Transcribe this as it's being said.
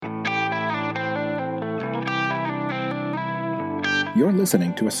You're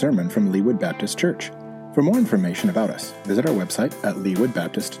listening to a sermon from Leawood Baptist Church. For more information about us, visit our website at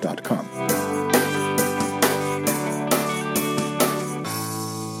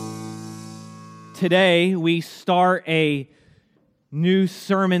leawoodbaptist.com. Today, we start a new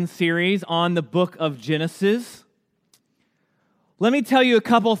sermon series on the book of Genesis. Let me tell you a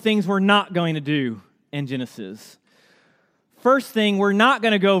couple of things we're not going to do in Genesis. First thing, we're not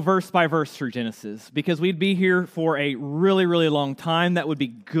going to go verse by verse through Genesis because we'd be here for a really, really long time. That would be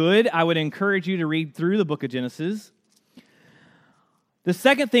good. I would encourage you to read through the book of Genesis. The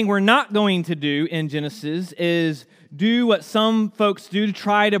second thing we're not going to do in Genesis is do what some folks do to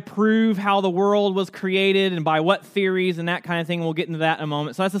try to prove how the world was created and by what theories and that kind of thing. We'll get into that in a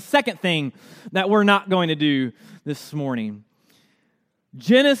moment. So that's the second thing that we're not going to do this morning.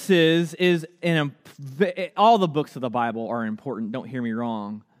 Genesis is all the books of the Bible are important, don't hear me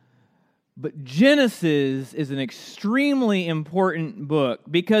wrong. But Genesis is an extremely important book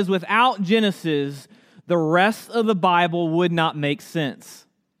because without Genesis, the rest of the Bible would not make sense.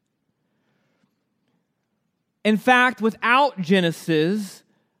 In fact, without Genesis,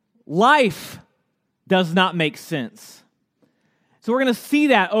 life does not make sense. So we're going to see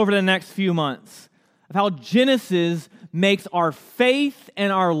that over the next few months of how Genesis makes our faith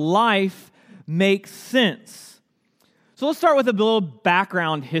and our life make sense. So let's start with a little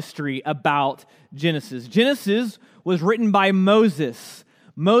background history about Genesis. Genesis was written by Moses.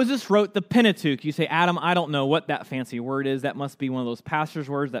 Moses wrote the Pentateuch. You say, Adam, I don't know what that fancy word is. That must be one of those pastor's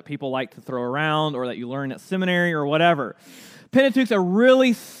words that people like to throw around or that you learn at seminary or whatever. Pentateuch's a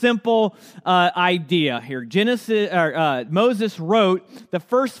really simple idea here. Moses wrote the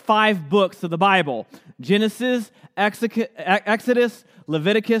first 5 books of the Bible: Genesis, Exodus,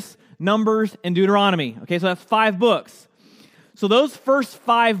 Leviticus, Numbers, and Deuteronomy. Okay, so that's 5 books. So those first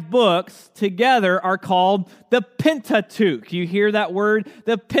 5 books together are called the Pentateuch. You hear that word?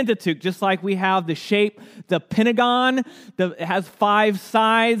 The Pentateuch, just like we have the shape, the pentagon, it has 5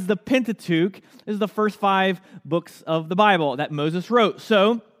 sides. The Pentateuch is the first 5 books of the Bible that Moses wrote.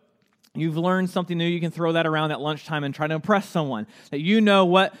 So you've learned something new. You can throw that around at lunchtime and try to impress someone that you know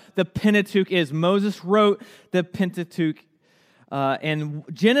what the Pentateuch is. Moses wrote the Pentateuch, and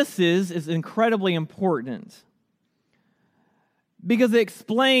Genesis is incredibly important because it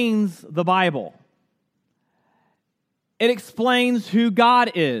explains the Bible. It explains who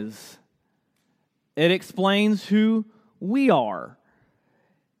God is. It explains who we are.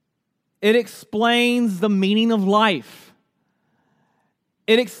 It explains the meaning of life.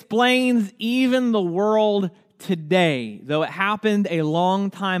 It explains even the world today. Though it happened a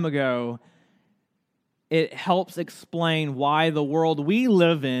long time ago, it helps explain why the world we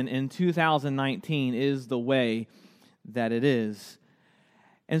live in 2019 is the way that it is.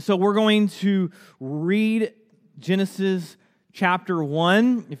 And so we're going to read Genesis chapter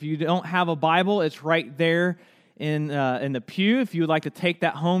 1. If you don't have a Bible, it's right there in the pew. If you would like to take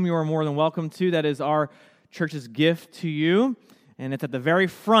that home, you are more than welcome to. That is our church's gift to you. And it's at the very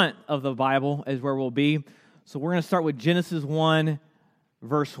front of the Bible is where we'll be. So we're going to start with Genesis 1,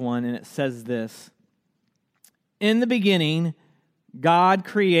 verse 1, and it says this: In the beginning, God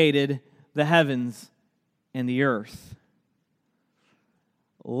created the heavens and the earth.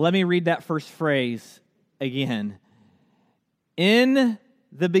 Let me read that first phrase again. In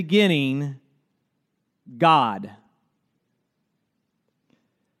the beginning, God.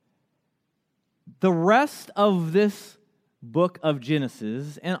 The rest of this book of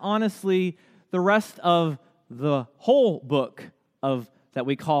Genesis, and honestly, the rest of the whole book of that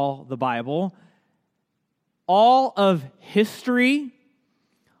we call the Bible, all of history,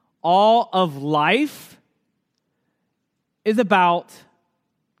 all of life is about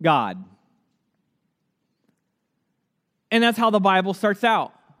God. And that's how the Bible starts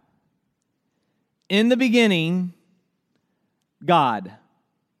out. In the beginning, God.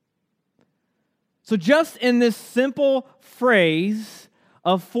 So just in this simple phrase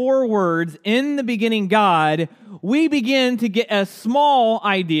of 4 words, in the beginning God, we begin to get a small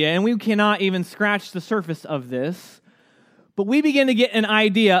idea, and we cannot even scratch the surface of this, but we begin to get an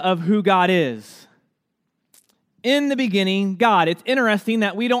idea of who God is. In the beginning, God. It's interesting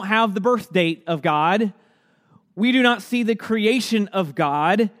that we don't have the birth date of God. We do not see the creation of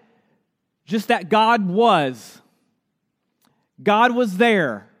God, just that God was. God was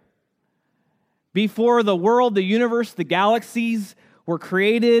there. Before the world, the universe, the galaxies were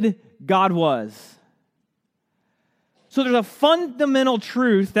created, God was. So there's a fundamental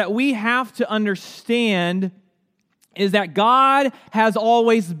truth that we have to understand is that God has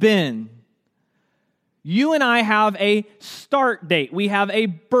always been. You and I have a start date. We have a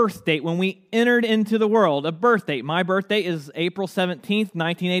birth date when we entered into the world, a birth date. My birthday is April 17th,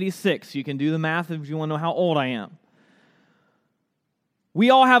 1986. You can do the math if you want to know how old I am. We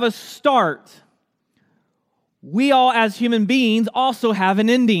all have a start. We all, as human beings, also have an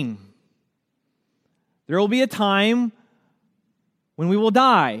ending. There will be a time when we will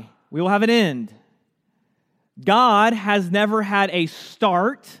die. We will have an end. God has never had a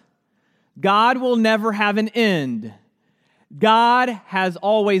start. God will never have an end. God has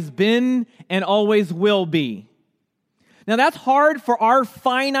always been and always will be. Now that's hard for our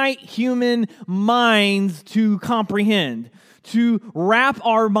finite human minds to comprehend, to wrap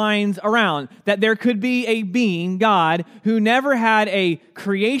our minds around, that there could be a being, God, who never had a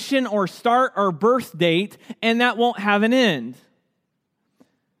creation or start or birth date, and that won't have an end.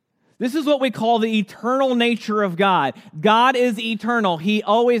 This is what we call the eternal nature of God. God is eternal. He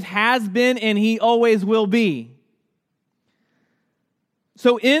always has been and He always will be.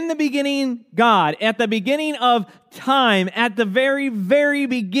 So in the beginning, God, at the beginning of time, at the very, very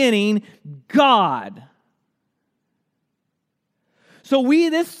beginning, God. So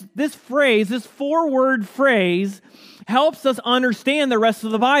this phrase, this 4-word phrase, helps us understand the rest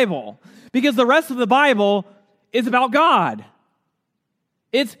of the Bible. Because the rest of the Bible is about God.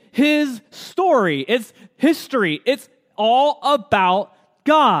 It's His story. It's history. It's all about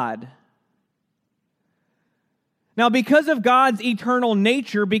God. Now, because of God's eternal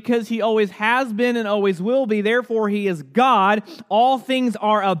nature, because He always has been and always will be, therefore He is God, all things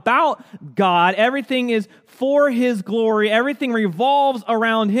are about God. Everything is for His glory. Everything revolves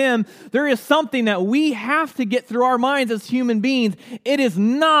around Him. There is something that we have to get through our minds as human beings. It is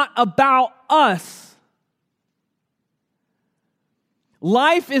not about us.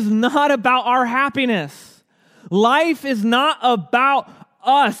 Life is not about our happiness. Life is not about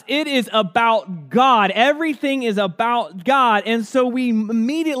us. It is about God. Everything is about God. And so we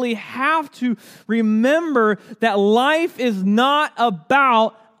immediately have to remember that life is not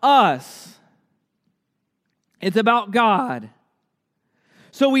about us. It's about God.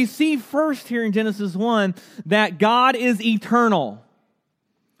 So we see first here in Genesis 1 that God is eternal.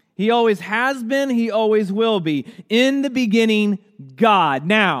 He always has been, He always will be. In the beginning, God.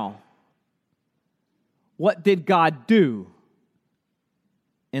 Now, what did God do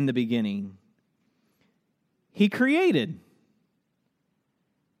in the beginning? He created.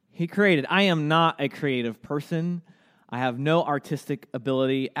 He created. I am not a creative person. I have no artistic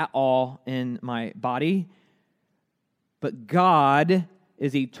ability at all in my body. But God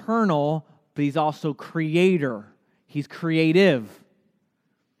is eternal, but He's also creator. He's creative.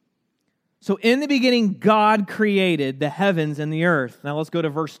 So in the beginning, God created the heavens and the earth. Now let's go to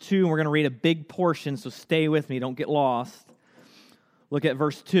verse 2, and we're going to read a big portion, so stay with me, don't get lost. Look at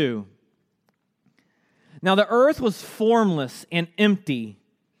verse 2. Now the earth was formless and empty.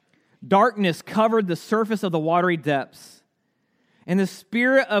 Darkness covered the surface of the watery depths, and the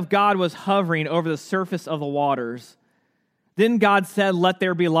Spirit of God was hovering over the surface of the waters. Then God said, "Let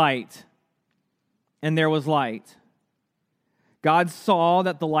there be light," and there was light. God saw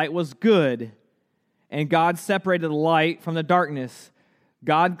that the light was good, and God separated the light from the darkness.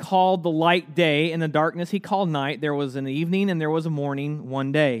 God called the light day, and the darkness He called night. There was an evening and there was a morning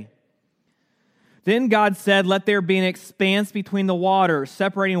one day. Then God said, "Let there be an expanse between the waters,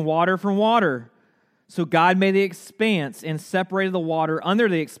 separating water from water." So God made the expanse and separated the water under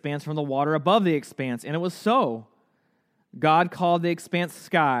the expanse from the water above the expanse, and it was so. God called the expanse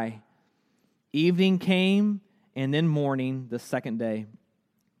sky. Evening came, and then morning, the second day.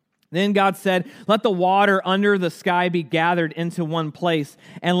 Then God said, "Let the water under the sky be gathered into one place,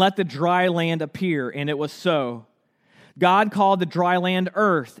 and let the dry land appear." And it was so. God called the dry land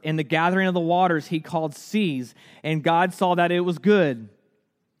earth, and the gathering of the waters He called seas, and God saw that it was good.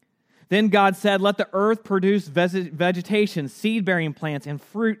 Then God said, "Let the earth produce vegetation, seed-bearing plants, and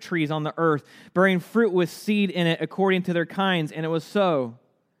fruit trees on the earth, bearing fruit with seed in it according to their kinds." And it was so.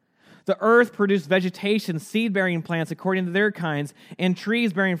 The earth produced vegetation, seed-bearing plants according to their kinds, and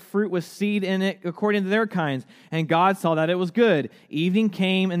trees bearing fruit with seed in it according to their kinds. And God saw that it was good. Evening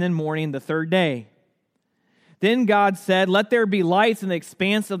came, and then morning, the third day. Then God said, "Let there be lights in the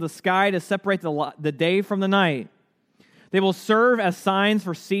expanse of the sky to separate the day from the night. They will serve as signs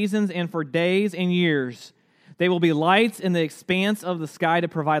for seasons and for days and years. They will be lights in the expanse of the sky to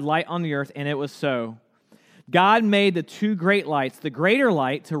provide light on the earth." And it was so. God made the two great lights, the greater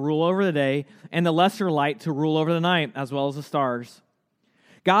light to rule over the day, and the lesser light to rule over the night, as well as the stars.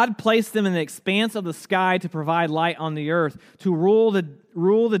 God placed them in the expanse of the sky to provide light on the earth, to rule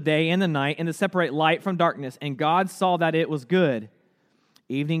the day and the night, and to separate light from darkness. And God saw that it was good.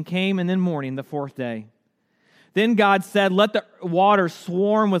 Evening came, and then morning, the fourth day. Then God said, let the waters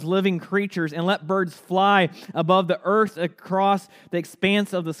swarm with living creatures and let birds fly above the earth across the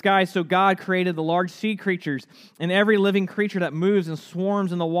expanse of the sky. So God created the large sea creatures and every living creature that moves and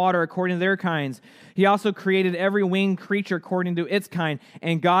swarms in the water according to their kinds. He also created every winged creature according to its kind.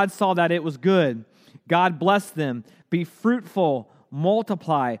 And God saw that it was good. God blessed them. Be fruitful,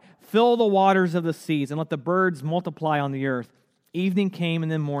 multiply, fill the waters of the seas, and let the birds multiply on the earth. Evening came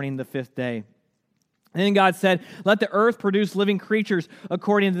and then morning the fifth day. And then God said, let the earth produce living creatures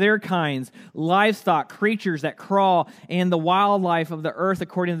according to their kinds, livestock, creatures that crawl, and the wildlife of the earth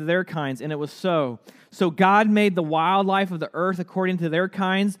according to their kinds. And it was so. So God made the wildlife of the earth according to their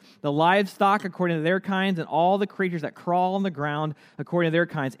kinds, the livestock according to their kinds, and all the creatures that crawl on the ground according to their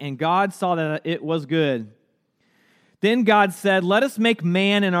kinds. And God saw that it was good. Then God said, let us make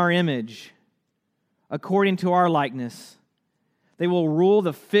man in our image, according to our likeness. They will rule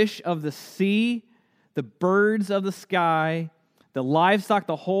the fish of the sea, the birds of the sky, the livestock,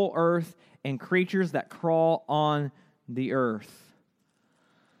 the whole earth, and creatures that crawl on the earth.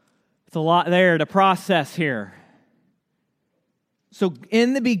 It's a lot there to process here. So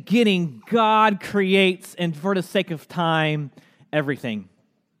in the beginning, God creates, and for the sake of time, everything.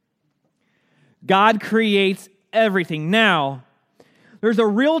 God creates everything. Now, there's a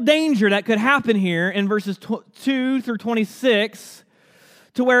real danger that could happen here in verses 2 through 26,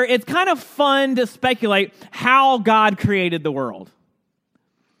 to where it's kind of fun to speculate how God created the world.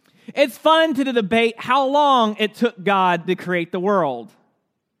 It's fun to debate how long it took God to create the world.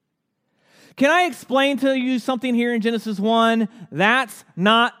 Can I explain to you something here in Genesis 1? That's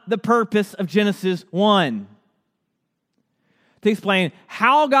not the purpose of Genesis 1. To explain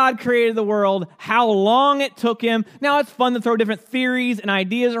how God created the world, how long it took him. Now, it's fun to throw different theories and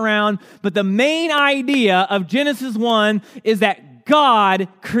ideas around, but the main idea of Genesis 1 is that God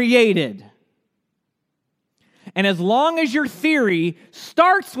created. And as long as your theory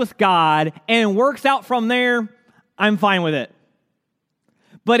starts with God and works out from there, I'm fine with it.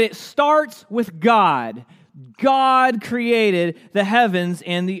 But it starts with God. God created the heavens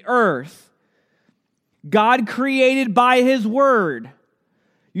and the earth. God created by His Word.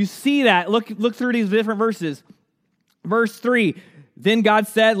 You see that. Look through these different verses. Verse 3, then God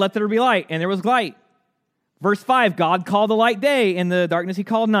said, let there be light, and there was light. Verse 5, God called the light day, and the darkness He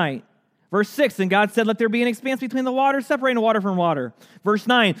called night. Verse 6, then God said, let there be an expanse between the waters, separating water from water. Verse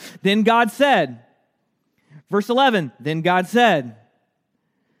 9, then God said. Verse 11, then God said.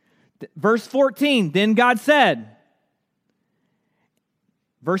 Verse 14, then God said.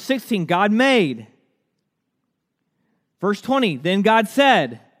 Verse 16, God made. Verse 20, then God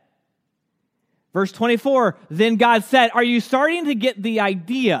said. Verse 24, then God said. Are you starting to get the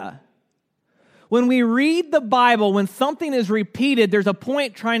idea? When we read the Bible, when something is repeated, there's a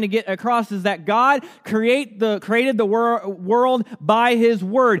point trying to get across, is that God created the world by His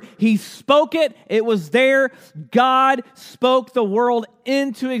Word. He spoke it. It was there. God spoke the world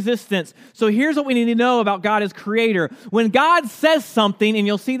into existence. So here's what we need to know about God as creator. When God says something, and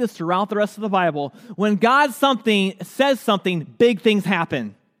you'll see this throughout the rest of the Bible, when God says something, big things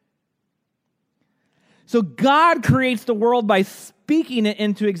happen. So God creates the world by speaking it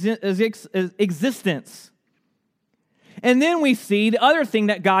into existence. And then we see the other thing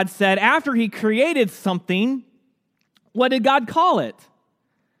that God said after He created something. What did God call it?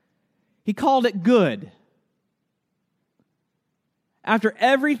 He called it good. After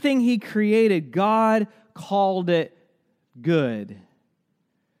everything He created, God called it good.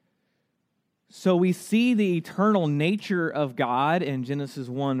 So we see the eternal nature of God in Genesis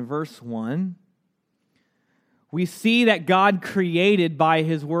 1, verse 1. We see that God created by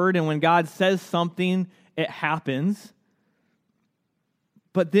His Word, and when God says something, it happens.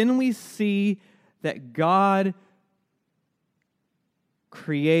 But then we see that God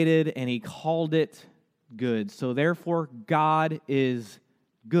created and He called it good. So therefore, God is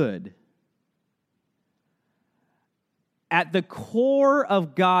good. At the core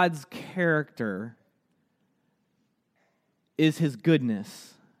of God's character is His goodness.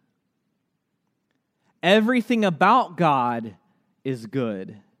 Everything about God is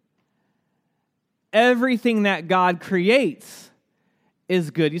good. Everything that God creates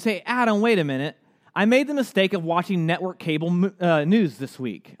is good. You say, Adam, wait a minute. I made the mistake of watching network cable news this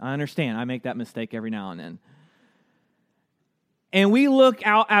week. I understand. I make that mistake every now and then. And we look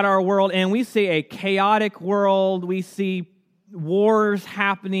out at our world and we see a chaotic world. We see wars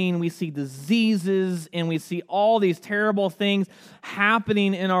happening, we see diseases, and we see all these terrible things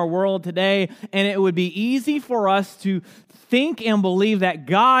happening in our world today. And it would be easy for us to think and believe that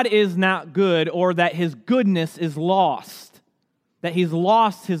God is not good, or that His goodness is lost, that He's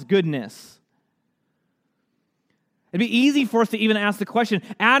lost His goodness. It'd be easy for us to even ask the question,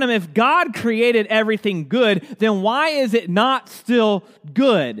 Adam, if God created everything good, then why is it not still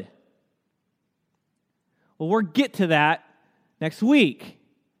good? Well, we'll get to that next week.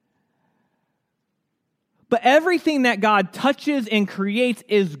 But everything that God touches and creates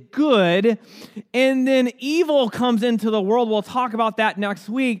is good, and then evil comes into the world. We'll talk about that next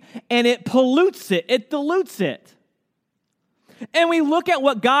week, and it pollutes it. It dilutes it. And we look at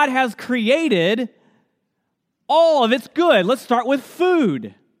what God has created, all of it's good. Let's start with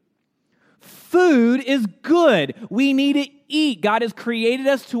food. Food is good. We need to eat. God has created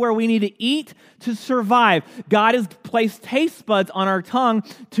us to where we need to eat to survive. God has placed taste buds on our tongue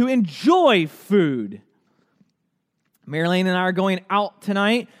to enjoy food. Marilyn and I are going out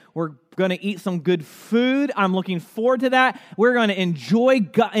tonight. We're going to eat some good food. I'm looking forward to that. We're going to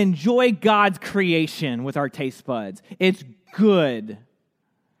enjoy God's creation with our taste buds. It's good.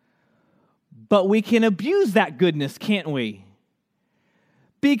 But we can abuse that goodness, can't we?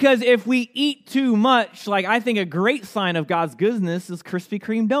 Because if we eat too much, like I think a great sign of God's goodness is Krispy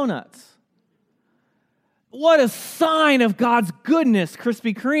Kreme donuts. What a sign of God's goodness,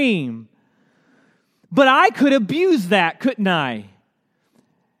 Krispy Kreme. But I could abuse that, couldn't I?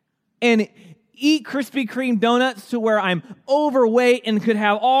 And eat Krispy Kreme donuts to where I'm overweight and could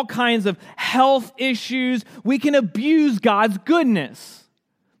have all kinds of health issues. We can abuse God's goodness.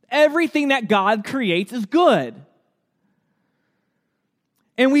 Everything that God creates is good.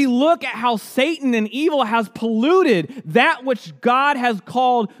 And we look at how Satan and evil has polluted that which God has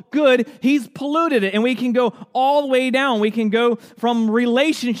called good. He's polluted it. And we can go all the way down. We can go from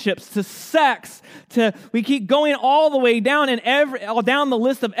relationships to sex to, we keep going all the way down and down the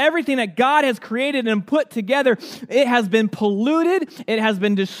list of everything that God has created and put together. It has been polluted. It has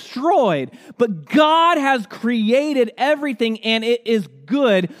been destroyed. But God has created everything and it is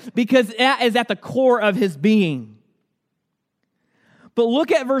good because that is at the core of his being. But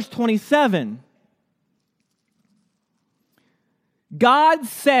look at verse 27. God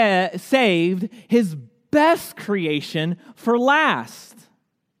saved his best creation for last.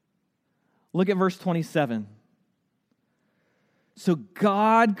 Look at verse 27. So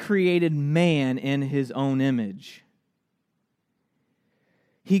God created man in his own image.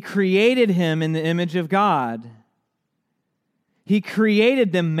 He created him in the image of God. He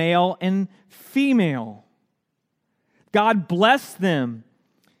created them male and female. God blessed them,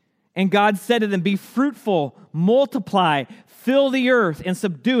 and God said to them, be fruitful, multiply, fill the earth, and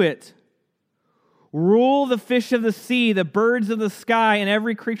subdue it. Rule the fish of the sea, the birds of the sky, and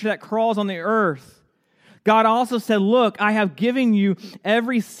every creature that crawls on the earth. God also said, look, I have given you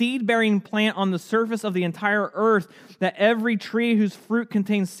every seed-bearing plant on the surface of the entire earth, that every tree whose fruit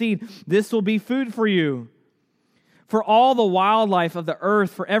contains seed, this will be food for you. For all the wildlife of the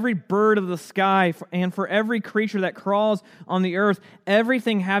earth, for every bird of the sky, and for every creature that crawls on the earth,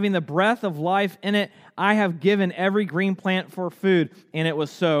 everything having the breath of life in it, I have given every green plant for food. And it was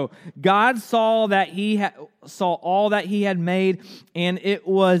so. God saw that saw all that he had made, and it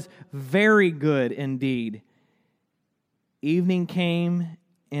was very good indeed. Evening came,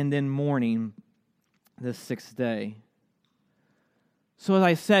 and then morning, the sixth day. So as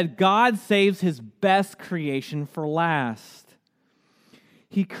I said, God saves his best creation for last.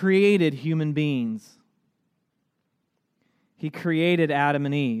 He created human beings. He created Adam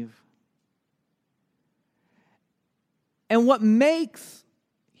and Eve. And what makes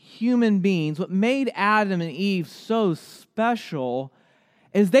human beings, what made Adam and Eve so special,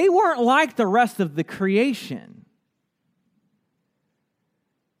 is they weren't like the rest of the creation.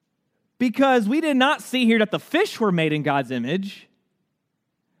 Because we did not see here that the fish were made in God's image.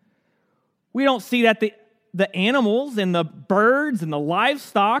 We don't see that the animals and the birds and the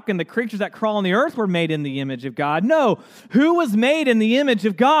livestock and the creatures that crawl on the earth were made in the image of God. No, who was made in the image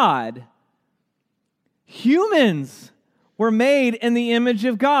of God? Humans were made in the image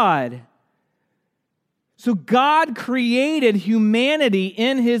of God. So God created humanity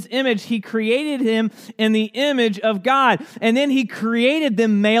in his image. He created him in the image of God. And then he created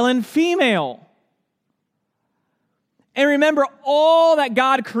them male and female. And remember, all that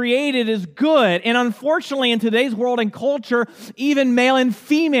God created is good. And unfortunately, in today's world and culture, even male and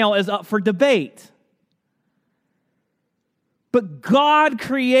female is up for debate. But God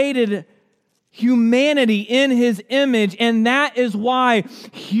created humanity in his image, and that is why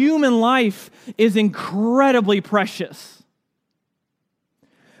human life is incredibly precious.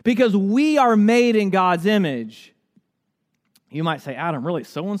 Because we are made in God's image. You might say, Adam, really,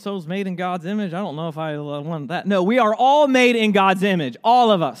 so-and-so's made in God's image? I don't know if I want that. No, we are all made in God's image.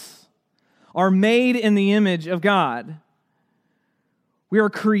 All of us are made in the image of God. We are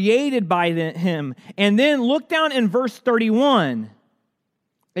created by him. And then look down in verse 31.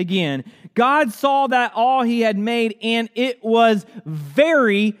 Again, God saw that all he had made, and it was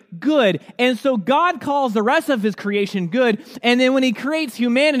very good. And so God calls the rest of his creation good. And then when he creates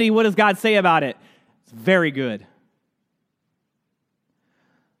humanity, what does God say about it? It's very good.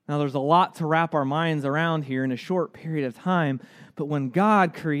 Now, there's a lot to wrap our minds around here in a short period of time. But when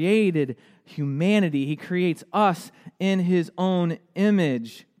God created humanity, he creates us in his own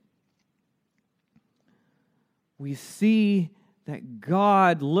image. We see that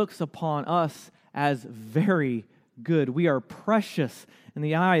God looks upon us as very good. We are precious in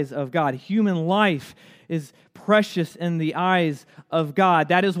the eyes of God. Human life is precious in the eyes of God.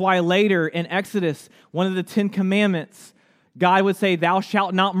 That is why later in Exodus, one of the 10 commandments, God would say, "Thou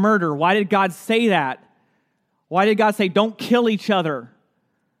shalt not murder." Why did God say that? Why did God say, "Don't kill each other"?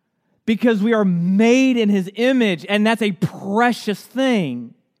 Because we are made in his image, and that's a precious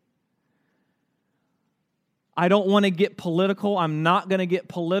thing. I don't want to get political. I'm not going to get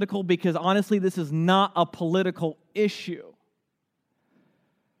political because honestly, this is not a political issue.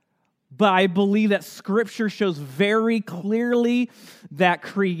 But I believe that Scripture shows very clearly that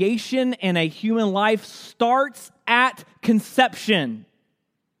creation and a human life starts at conception.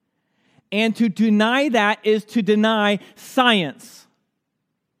 And to deny that is to deny science.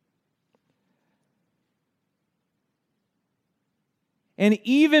 And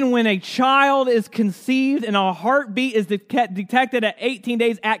even when a child is conceived and a heartbeat is detected at 18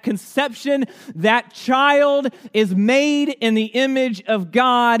 days at conception, that child is made in the image of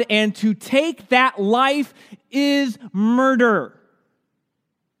God, and to take that life is murder.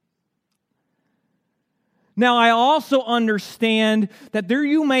 Now, I also understand that there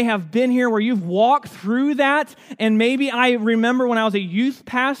you may have been here where you've walked through that, and maybe I remember when I was a youth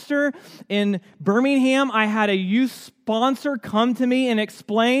pastor in Birmingham, I had a youth sponsor come to me and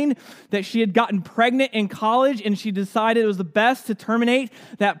explain that she had gotten pregnant in college, and she decided it was the best to terminate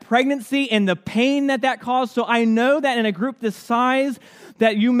that pregnancy and the pain that that caused. So I know that in a group this size,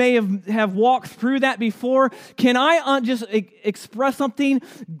 that you may have walked through that before. Can I just express something?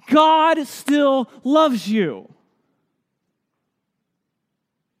 God still loves you.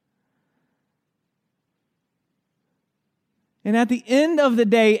 And at the end of the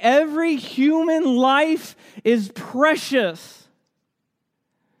day, every human life is precious.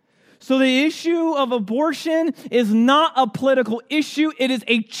 So the issue of abortion is not a political issue, it is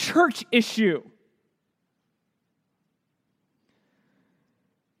a church issue.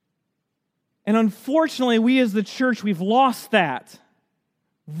 And unfortunately, we as the church, we've lost that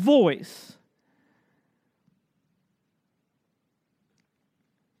voice.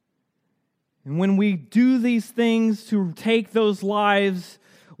 And when we do these things to take those lives,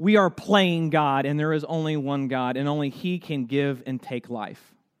 we are playing God, and there is only one God, and only He can give and take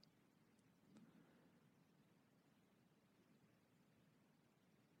life.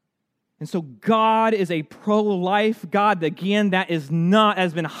 And so God is a pro-life God. Again, that has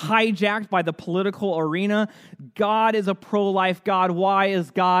been hijacked by the political arena. God is a pro-life God. Why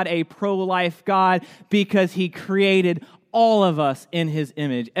is God a pro-life God? Because He created all of us in His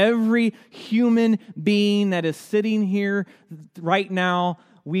image. Every human being that is sitting here right now,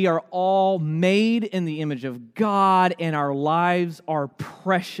 we are all made in the image of God, and our lives are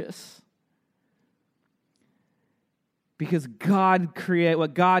precious. Because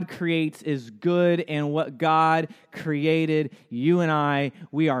what God creates is good, and what God created, you and I,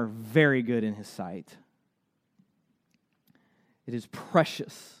 we are very good in His sight. It is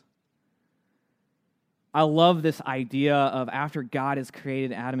precious. I love this idea of after God has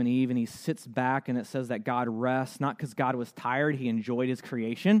created Adam and Eve, and He sits back, and it says that God rests, not because God was tired, He enjoyed His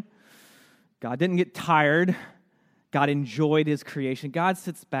creation. God didn't get tired. God enjoyed His creation. God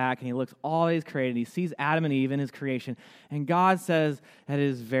sits back and He looks all He's created. He sees Adam and Eve in His creation. And God says that it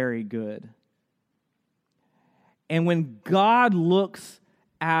is very good. And when God looks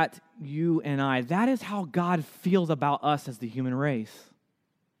at you and I, that is how God feels about us as the human race.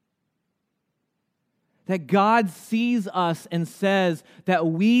 That God sees us and says that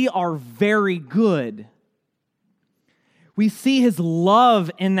we are very good. We see His love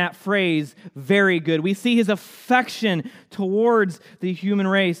in that phrase, very good. We see His affection towards the human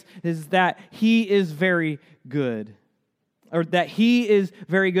race is that He is very good. Or that He is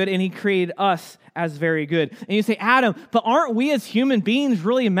very good and He created us as very good. And you say, Adam, but aren't we as human beings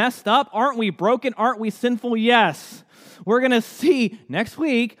really messed up? Aren't we broken? Aren't we sinful? Yes. We're going to see next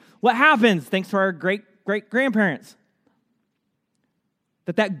week what happens thanks to our great-grandparents.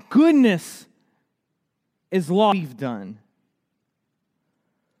 That goodness is law we've done.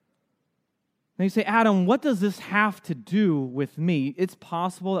 Now you say, Adam, what does this have to do with me? It's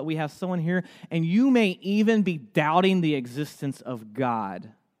possible that we have someone here, and you may even be doubting the existence of God.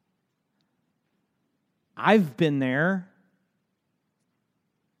 I've been there.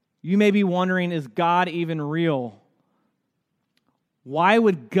 You may be wondering, is God even real? Why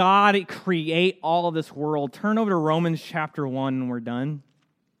would God create all of this world? Turn over to Romans chapter 1 and we're done.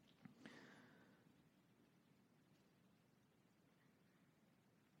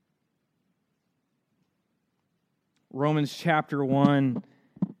 Romans chapter 1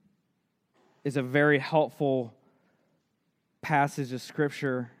 is a very helpful passage of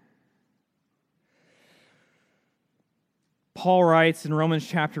Scripture. Paul writes in Romans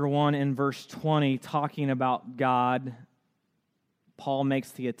chapter 1 and verse 20, talking about God. Paul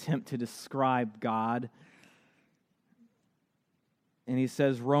makes the attempt to describe God. And he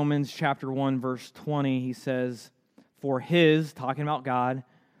says, Romans chapter 1, verse 20, he says, talking about God,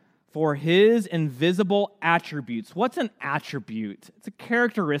 for his invisible attributes. What's an attribute? It's a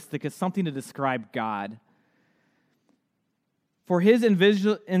characteristic. It's something to describe God. For his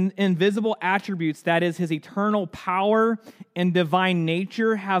invisible attributes, that is, his eternal power and divine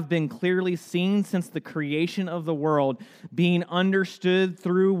nature, have been clearly seen since the creation of the world, being understood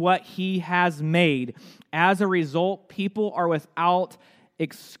through what he has made. As a result, people are without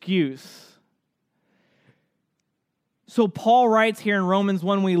excuse. So Paul writes here in Romans,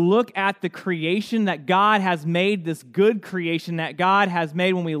 when we look at the creation that God has made, this good creation that God has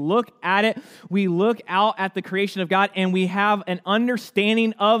made, when we look at it, we look out at the creation of God and we have an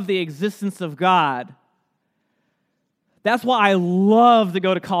understanding of the existence of God. That's why I love to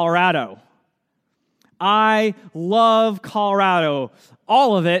go to Colorado. I love Colorado,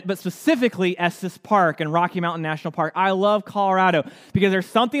 all of it, but specifically Estes Park and Rocky Mountain National Park. I love Colorado because there's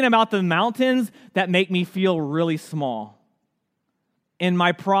something about the mountains that make me feel really small and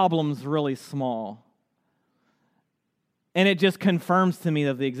my problems really small. And it just confirms to me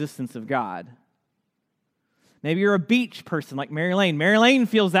of the existence of God. Maybe you're a beach person like Mary Lane. Mary Lane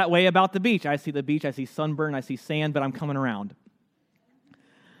feels that way about the beach. I see the beach, I see sunburn, I see sand, but I'm coming around.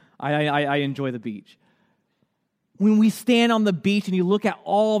 I enjoy the beach. When we stand on the beach and you look at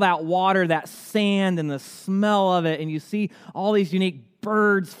all that water, that sand and the smell of it, and you see all these unique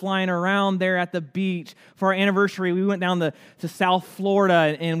birds flying around there at the beach. For our anniversary, we went down to South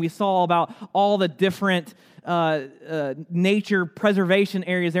Florida and we saw about all the different nature preservation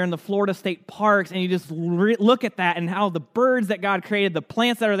areas there in the Florida state parks, and you just look at that and how the birds that God created, the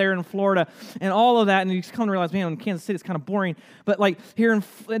plants that are there in Florida, and all of that, and you just come to realize, man, in Kansas City it's kind of boring, but like here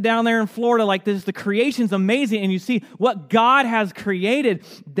down there in Florida, like this, the creation's amazing, and you see what God has created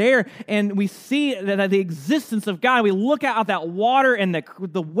there, and we see that the existence of God. We look out that water and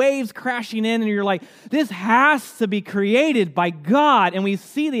the waves crashing in, and you're like, this has to be created by God, and we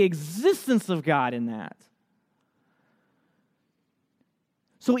see the existence of God in that.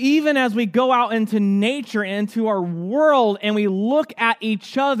 So even as we go out into nature and into our world and we look at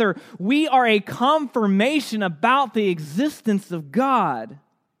each other, we are a confirmation about the existence of God.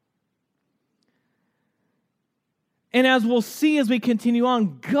 And as we'll see as we continue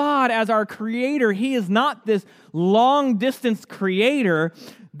on, God as our creator, he is not this long-distance creator,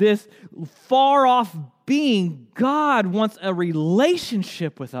 this far-off being. God wants a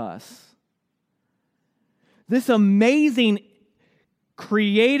relationship with us. This amazing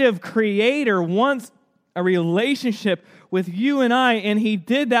creative creator wants a relationship with you and I, and he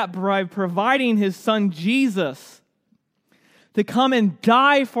did that by providing his son Jesus to come and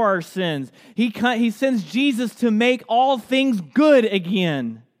die for our sins. He sends Jesus to make all things good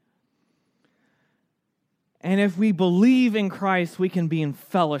again. And if we believe in Christ, we can be in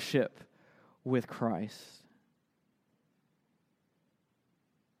fellowship with Christ.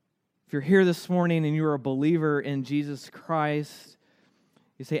 If you're here this morning and you're a believer in Jesus Christ,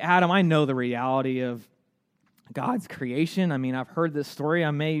 you say, Adam, I know the reality of God's creation. I mean, I've heard this story. I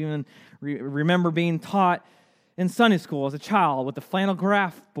may even remember being taught in Sunday school as a child with the flannel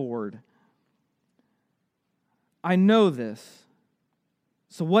graph board. I know this.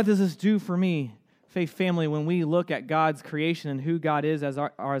 So what does this do for me, Faith Family, when we look at God's creation and who God is as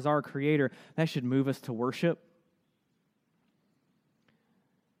our creator? That should move us to worship.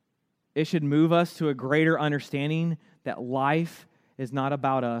 It should move us to a greater understanding that life is not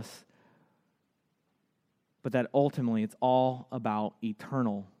about us, but that ultimately it's all about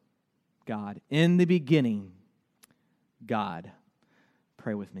eternal God. In the beginning, God.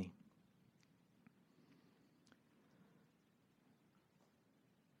 Pray with me.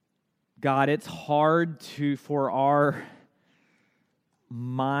 God, it's hard for our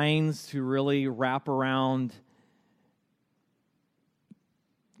minds to really wrap around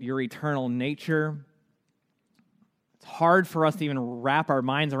your eternal nature. It's hard for us to even wrap our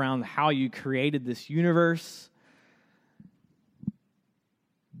minds around how you created this universe.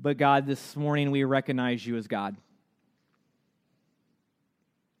 But God, this morning we recognize you as God.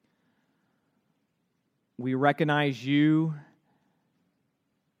 We recognize you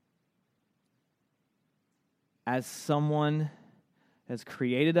as someone that has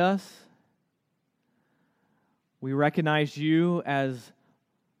created us. We recognize you as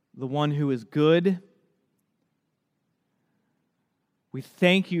the one who is good. We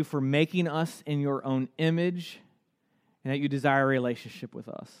thank you for making us in your own image and that you desire a relationship with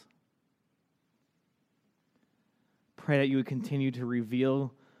us. Pray that you would continue to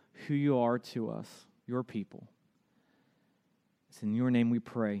reveal who you are to us, your people. It's in your name we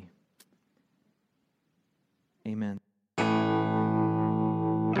pray. Amen.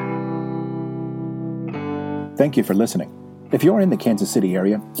 Thank you for listening. If you're in the Kansas City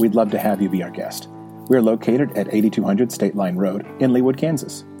area, we'd love to have you be our guest. We're located at 8200 State Line Road in Leawood,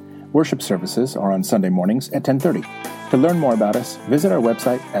 Kansas. Worship services are on Sunday mornings at 10:30. To learn more about us, visit our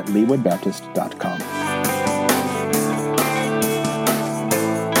website at leewoodbaptist.com.